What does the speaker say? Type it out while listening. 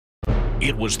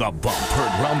It was the bump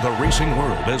heard round the racing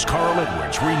world as Carl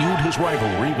Edwards renewed his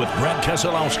rivalry with Brad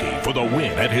Keselowski for the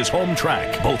win at his home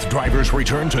track. Both drivers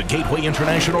return to Gateway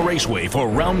International Raceway for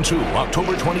round 2,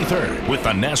 October 23rd, with the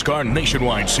NASCAR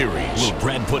Nationwide Series. Will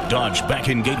Brad put Dodge back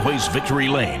in Gateway's victory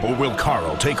lane, or will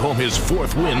Carl take home his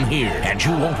 4th win here? And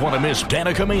you won't want to miss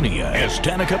Danica Mania as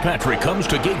Danica Patrick comes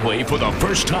to Gateway for the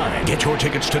first time. Get your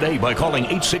tickets today by calling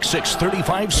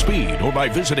 866-35-SPEED or by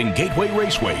visiting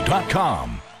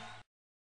GatewayRaceway.com.